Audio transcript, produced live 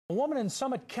A woman in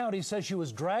Summit County says she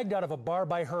was dragged out of a bar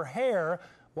by her hair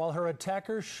while her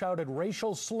attackers shouted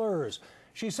racial slurs.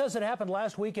 She says it happened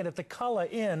last weekend at the Kala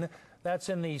Inn. That's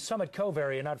in the Summit Cove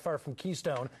area, not far from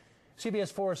Keystone.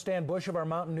 CBS 4's Stan Bush of our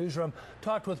Mountain Newsroom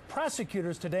talked with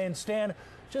prosecutors today. And Stan,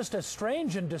 just a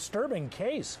strange and disturbing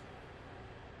case.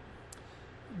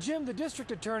 Jim, the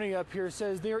district attorney up here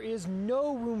says there is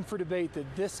no room for debate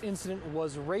that this incident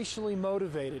was racially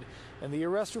motivated, and the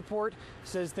arrest report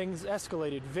says things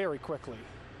escalated very quickly.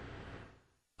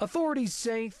 Authorities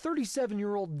say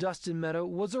 37-year-old Dustin Meadow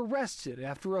was arrested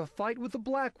after a fight with a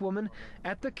black woman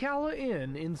at the Kala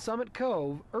Inn in Summit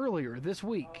Cove earlier this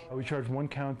week. We charged one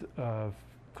count of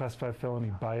Class 5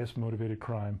 felony bias-motivated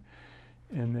crime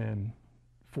and then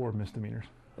 4 misdemeanors.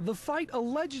 The fight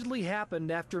allegedly happened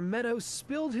after Meadow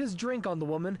spilled his drink on the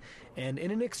woman and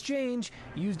in an exchange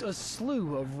used a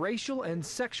slew of racial and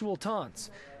sexual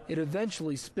taunts. It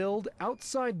eventually spilled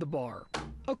outside the bar.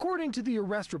 According to the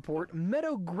arrest report,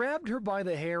 Meadow grabbed her by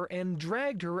the hair and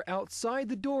dragged her outside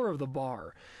the door of the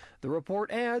bar. The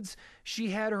report adds she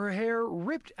had her hair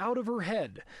ripped out of her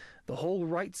head. The whole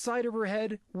right side of her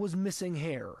head was missing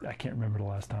hair. I can't remember the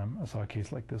last time I saw a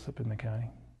case like this up in the county.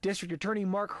 District Attorney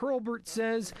Mark Hurlbert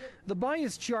says the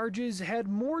bias charges had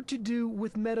more to do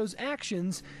with Meadow's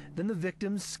actions than the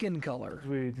victim's skin color.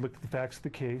 We looked at the facts of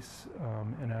the case,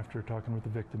 and after talking with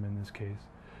the victim in this case,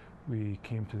 we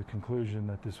came to the conclusion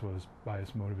that this was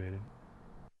bias motivated.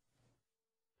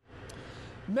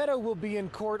 Meadow will be in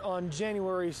court on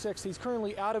January 6th. He's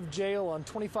currently out of jail on a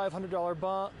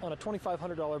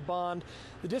 $2,500 bond.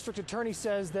 The district attorney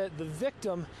says that the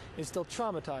victim is still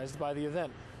traumatized by the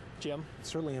event. Jim?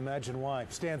 Certainly imagine why.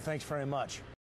 Stan, thanks very much.